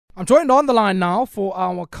I'm joined on the line now for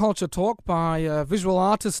our culture talk by a visual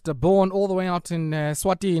artist born all the way out in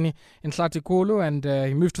Swatini in Hlatikulu, and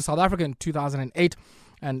he moved to South Africa in 2008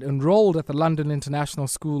 and enrolled at the London International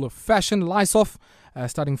School of Fashion, Lysoff,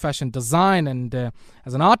 studying fashion design, and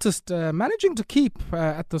as an artist managing to keep,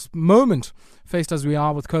 at this moment, faced as we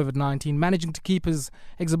are with COVID-19, managing to keep his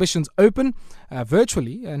exhibitions open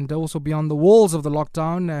virtually and also beyond the walls of the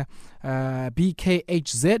lockdown.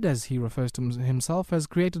 BKHZ, as he refers to himself, has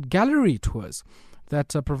created gallery tours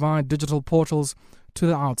that provide digital portals to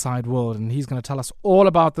the outside world, and he's going to tell us all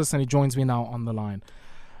about this, and he joins me now on the line.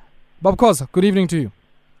 Bob Khoza, good evening to you.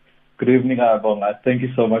 Good evening, Abonga. Thank you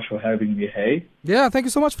so much for having me. Hey. Yeah, thank you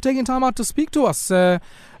so much for taking time out to speak to us. Let's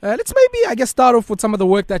maybe, I guess, start off with some of the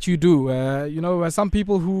work that you do. Some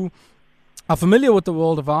people who are familiar with the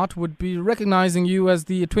world of art would be recognizing you as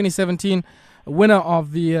the 2017 winner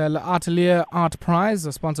of the L'Atelier Art Prize,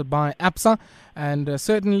 sponsored by APSA, and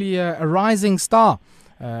certainly a rising star.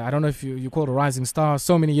 I don't know if you call it a rising star,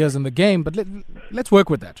 so many years in the game, but let's work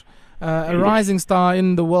with that. A rising star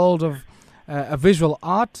in the world of visual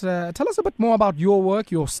art. Tell us a bit more about your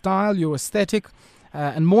work, your style, your aesthetic,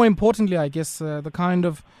 and more importantly, I guess, the kind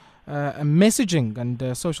of messaging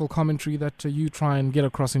and social commentary that you try and get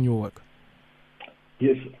across in your work.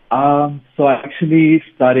 Yes. So I actually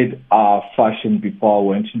studied fashion before I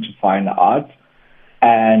went into fine art,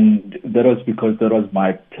 and that was because that was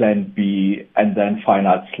my plan B, and then fine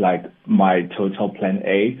arts like my total plan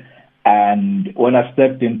A. And when I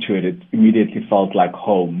stepped into it, it immediately felt like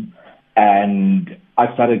home. And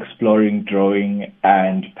I started exploring drawing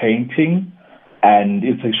and painting, and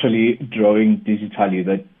it's actually drawing digitally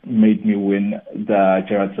that made me win the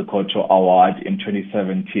Gerard Sokoto Award in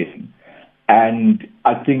 2017. And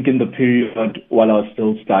I think in the period while I was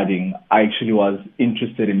still studying, I actually was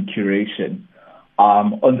interested in curation,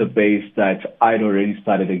 on the base that I'd already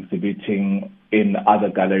started exhibiting in other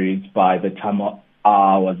galleries by the time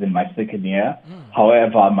I was in my second year.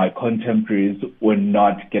 However, my contemporaries were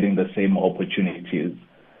not getting the same opportunities.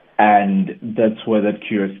 And that's where that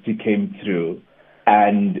curiosity came through.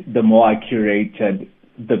 And the more I curated,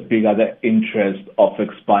 the bigger the interest of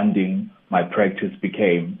expanding my practice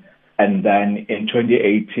became. And then in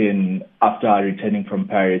 2018, after returning from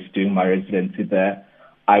Paris, doing my residency there,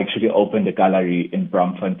 I actually opened a gallery in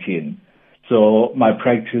Braamfontein. So my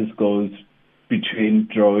practice goes between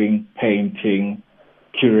drawing, painting,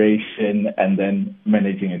 curation, and then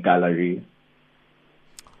managing a gallery.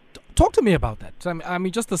 Talk to me about that. I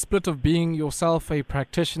mean, just the split of being yourself a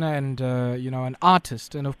practitioner and an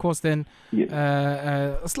artist, and of course then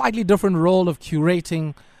a slightly different role of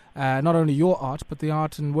curating not only your art but the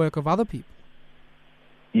art and work of other people.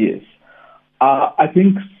 Yes, I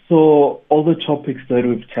think so. All the topics that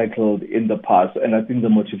we've tackled in the past, and I think the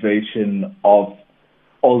motivation of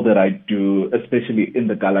all that I do, especially in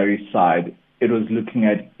the gallery side, it was looking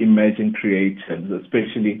at emerging creatives,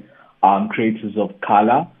 especially creators of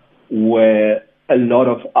color, where a lot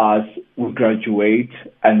of us will graduate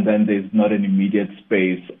and then there's not an immediate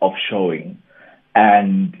space of showing.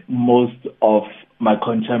 And most of my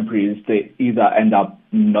contemporaries, they either end up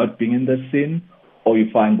not being in the scene or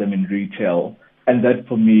you find them in retail. And that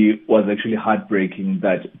for me was actually heartbreaking,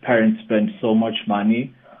 that parents spend so much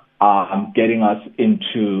money getting us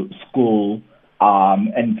into school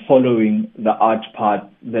and following the art path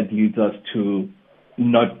that leads us to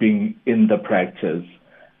not being in the practice.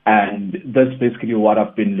 And that's basically what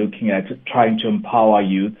I've been looking at, trying to empower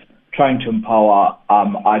youth, trying to empower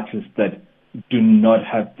artists that do not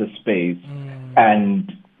have the space.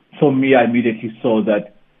 And for me, I immediately saw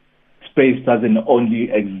that space doesn't only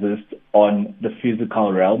exist on the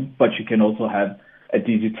physical realm, but you can also have a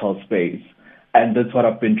digital space. And that's what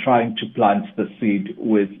I've been trying to plant the seed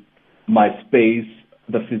with my space,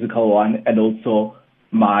 the physical one, and also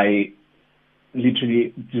my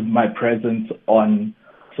presence on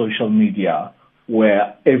social media,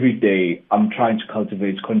 where every day I'm trying to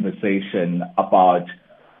cultivate conversation about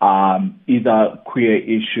either queer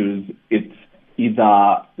issues. It's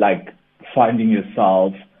either like finding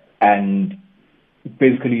yourself and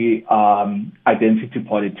basically identity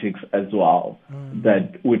politics as well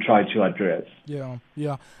that we try to address. Yeah.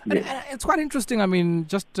 And it's quite interesting. I mean,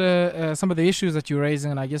 just some of the issues that you're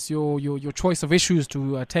raising, and I guess your choice of issues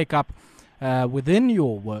to take up within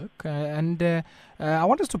your work. I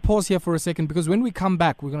want us to pause here for a second, because when we come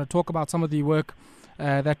back, we're going to talk about some of the work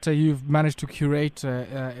that you've managed to curate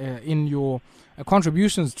in your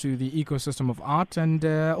contributions to the ecosystem of art, and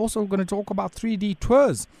also going to talk about 3D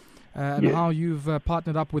tours and how you've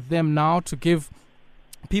partnered up with them now to give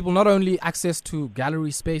people not only access to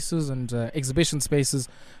gallery spaces and exhibition spaces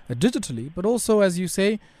digitally, but also, as you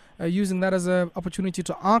say, using that as an opportunity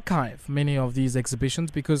to archive many of these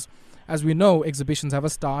exhibitions, because as we know, exhibitions have a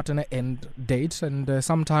start and an end date, and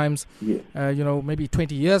sometimes, maybe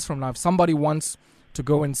 20 years from now, if somebody wants to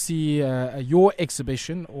go and see your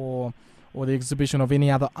exhibition or the exhibition of any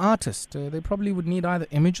other artist, they probably would need either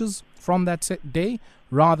images from that day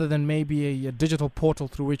rather than maybe a digital portal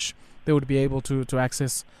through which they would be able to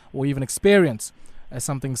access or even experience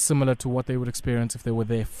something similar to what they would experience if they were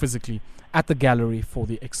there physically at the gallery for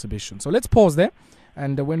the exhibition. So let's pause there,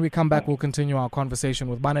 and when we come back, we'll continue our conversation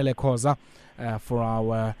with Banele Khoza for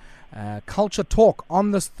our Culture Talk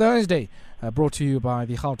on this Thursday, brought to you by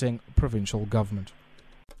the Gauteng Provincial Government.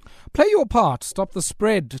 Play your part. Stop the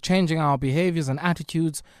spread. Changing our behaviors and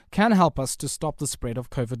attitudes can help us to stop the spread of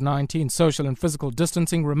COVID-19. Social and physical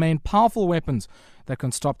distancing remain powerful weapons that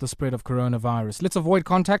can stop the spread of coronavirus. Let's avoid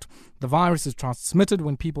contact. The virus is transmitted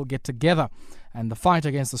when people get together, and the fight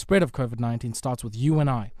against the spread of COVID-19 starts with you and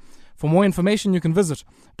I. For more information, you can visit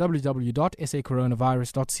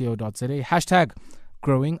www.sacoronavirus.co.za, hashtag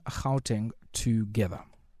Growing Gauteng Together.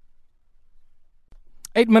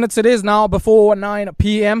 8 minutes it is now before 9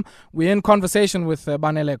 p.m. We're in conversation with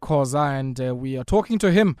Banele Khoza, and we are talking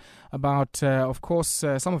to him about, of course,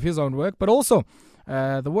 some of his own work, but also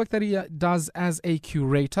the work that he does as a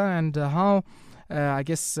curator, and how,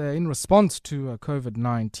 in response to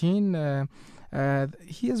COVID-19,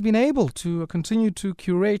 he has been able to continue to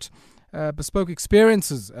curate bespoke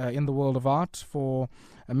experiences in the world of art for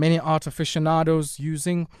many art aficionados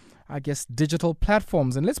using digital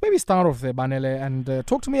platforms. And let's maybe start off there, Banele, and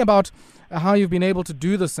talk to me about how you've been able to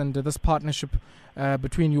do this, and this partnership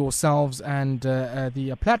between yourselves and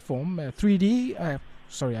the platform 3D.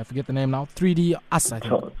 Sorry, I forget the name now. 3D Us, I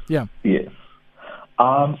think. So, yeah. Yes.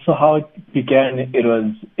 So how it began, it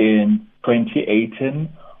was in 2018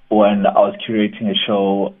 when I was curating a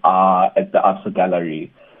show at the Absa Gallery,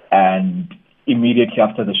 and immediately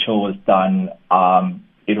after the show was done,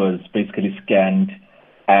 it was basically scanned,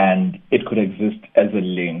 and it could exist as a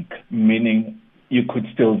link, meaning you could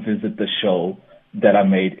still visit the show that I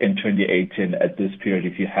made in 2018 at this period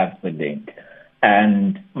if you have the link.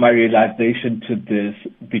 And my realization to this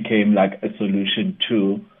became like a solution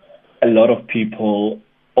to a lot of people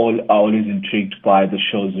are always intrigued by the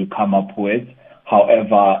shows we come up with.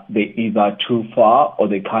 However, they're either too far or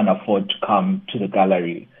they can't afford to come to the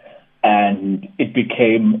gallery. And it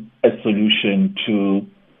became a solution to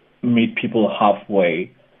meet people halfway,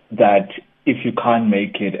 that if you can't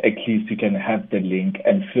make it, at least you can have the link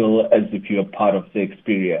and feel as if you're part of the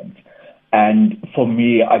experience. And for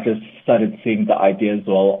me, I just started seeing the idea as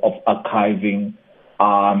well of archiving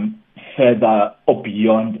further or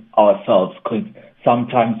beyond ourselves, because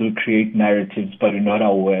sometimes we create narratives, but we're not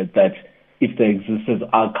aware that if they exist as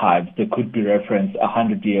archives, they could be referenced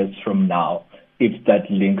 100 years from now if that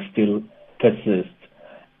link still persists.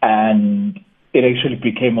 And it actually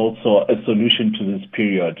became also a solution to this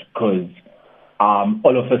period, because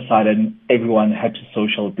all of a sudden everyone had to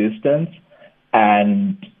social distance,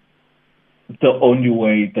 and the only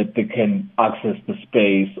way that they can access the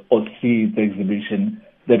space or see the exhibition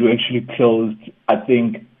that we actually closed, I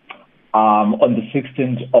think, on the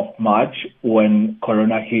 16th of March when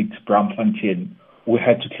Corona hit Braamfontein, we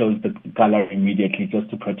had to close the gallery immediately just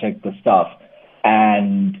to protect the staff.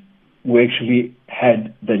 And we actually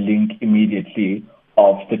had the link immediately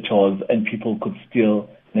of the tours, and people could still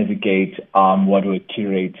navigate what we're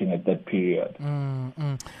curating at that period.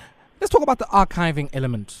 Let's talk about the archiving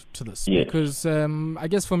element to this, yes. Because I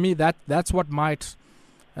guess for me that's what might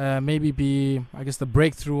maybe be, the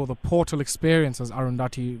breakthrough or the portal experience, as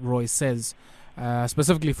Arundhati Roy says,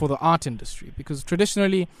 specifically for the art industry, because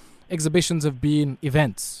traditionally exhibitions have been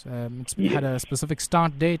events. It's had a specific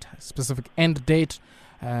start date, a specific end date,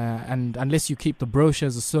 and unless you keep the brochure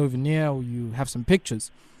as a souvenir or you have some pictures,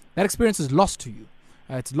 that experience is lost to you.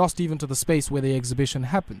 It's lost even to the space where the exhibition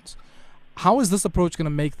happens. How is this approach going to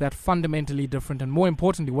make that fundamentally different? And more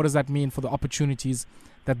importantly, what does that mean for the opportunities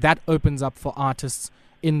that opens up for artists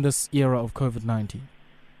in this era of COVID-19?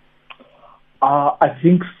 I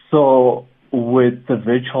think so. With the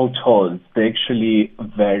virtual tours, they actually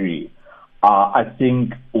vary. I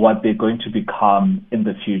think what they're going to become in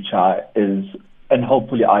the future is, and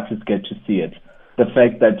hopefully artists get to see it, the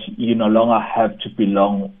fact that you no longer have to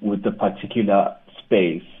belong with a particular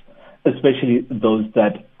space, especially those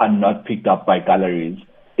that are not picked up by galleries.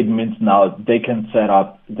 It means now they can set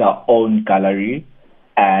up their own gallery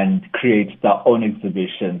and create their own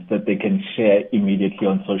exhibitions that they can share immediately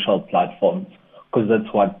on social platforms, because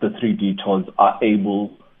that's what the 3D tours are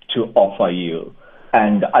able to offer you.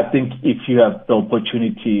 And I think if you have the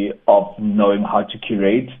opportunity of knowing how to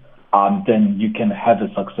curate, then you can have a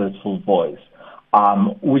successful voice,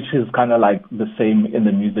 which is kind of like the same in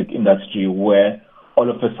the music industry, where all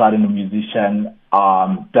of a sudden a musician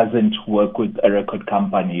doesn't work with a record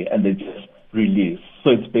company and they just release. So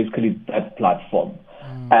it's basically that platform.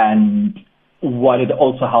 And what it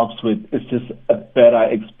also helps with is just a better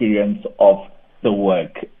experience of the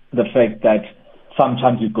work. The fact that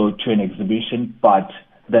sometimes you go to an exhibition, but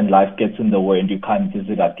then life gets in the way and you can't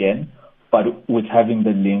visit again. But with having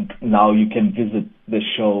the link, now you can visit the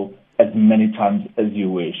show as many times as you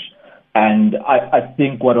wish. And I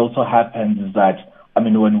think what also happens is that,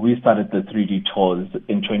 when we started the 3D tours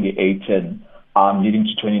in 2018, leading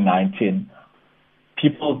to 2019,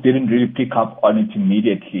 people didn't really pick up on it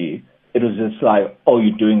immediately. It was just like, oh,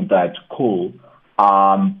 you're doing that, cool.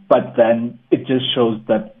 But then it just shows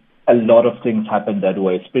that a lot of things happen that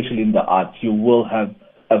way, especially in the arts. You will have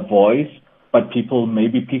a voice, but people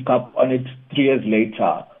maybe pick up on it 3 years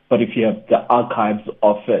later. But if you have the archives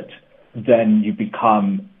of it, then you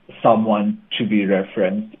become someone to be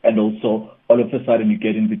referenced. And also, all of a sudden, you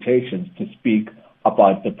get invitations to speak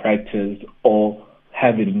about the practice or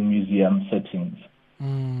have it in museum settings.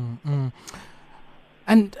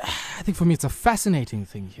 And I think for me, it's a fascinating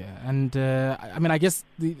thing here. And I guess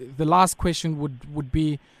the last question would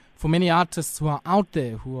be, for many artists who are out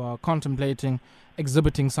there, who are contemplating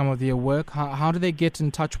exhibiting some of their work, how do they get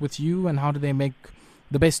in touch with you, and how do they make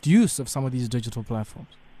the best use of some of these digital platforms?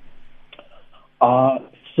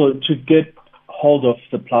 So to get hold of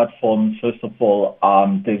the platform, first of all,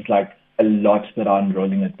 there's like a lot that are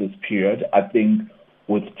unrolling at this period. I think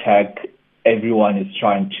with tech, everyone is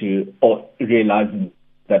trying to, or realizing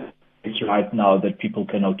that it's right now that people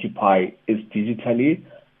can occupy is digitally.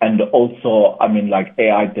 And also, like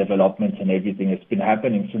AI developments and everything has been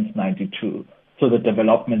happening since 92. So the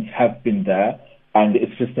developments have been there, and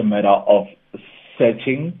it's just a matter of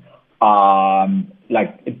searching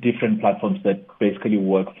like different platforms that basically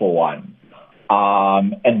work for one.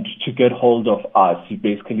 And to get hold of us, you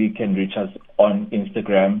basically can reach us on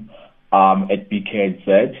Instagram at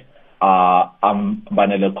BKZ. I'm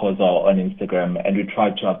Banele Khoza on Instagram, and we try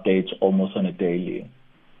to update almost on a daily.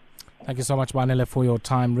 Thank you so much, Banele, for your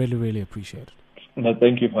time. Really, really appreciate it. No,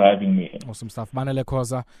 thank you for having me. Awesome stuff. Banele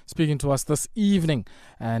Khoza speaking to us this evening,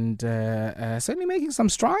 and certainly making some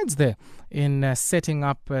strides there in setting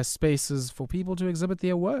up spaces for people to exhibit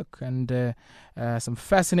their work, and some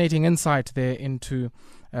fascinating insight there into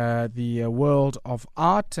the world of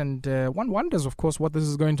art. And one wonders, of course, what this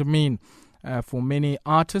is going to mean for many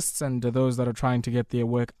artists and those that are trying to get their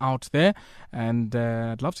work out there. And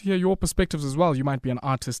I'd love to hear your perspectives as well. You might be an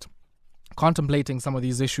artist contemplating some of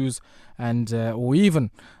these issues, and or even,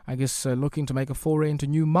 I guess, looking to make a foray into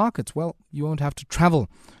new markets. Well, you won't have to travel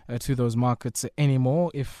to those markets anymore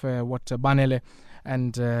if what Banele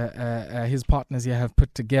and his partners here have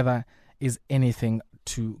put together is anything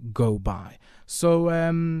to go by. So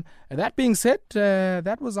that being said,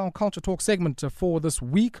 that was our Culture Talk segment for this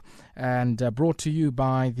week, and brought to you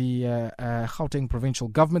by the Gauteng Provincial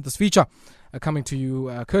Government. This feature coming to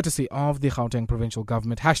you courtesy of the Gauteng Provincial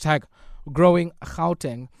Government. Hashtag Growing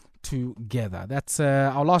Gauteng Together. That's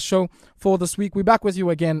our last show for this week. We're back with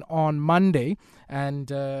you again on Monday, and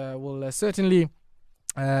we'll certainly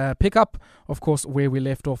pick up, of course, where we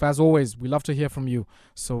left off. As always, we love to hear from you,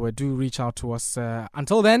 so do reach out to us.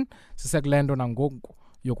 Until then, sisekulendo nangoku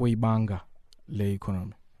yokuibanga le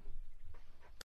economy.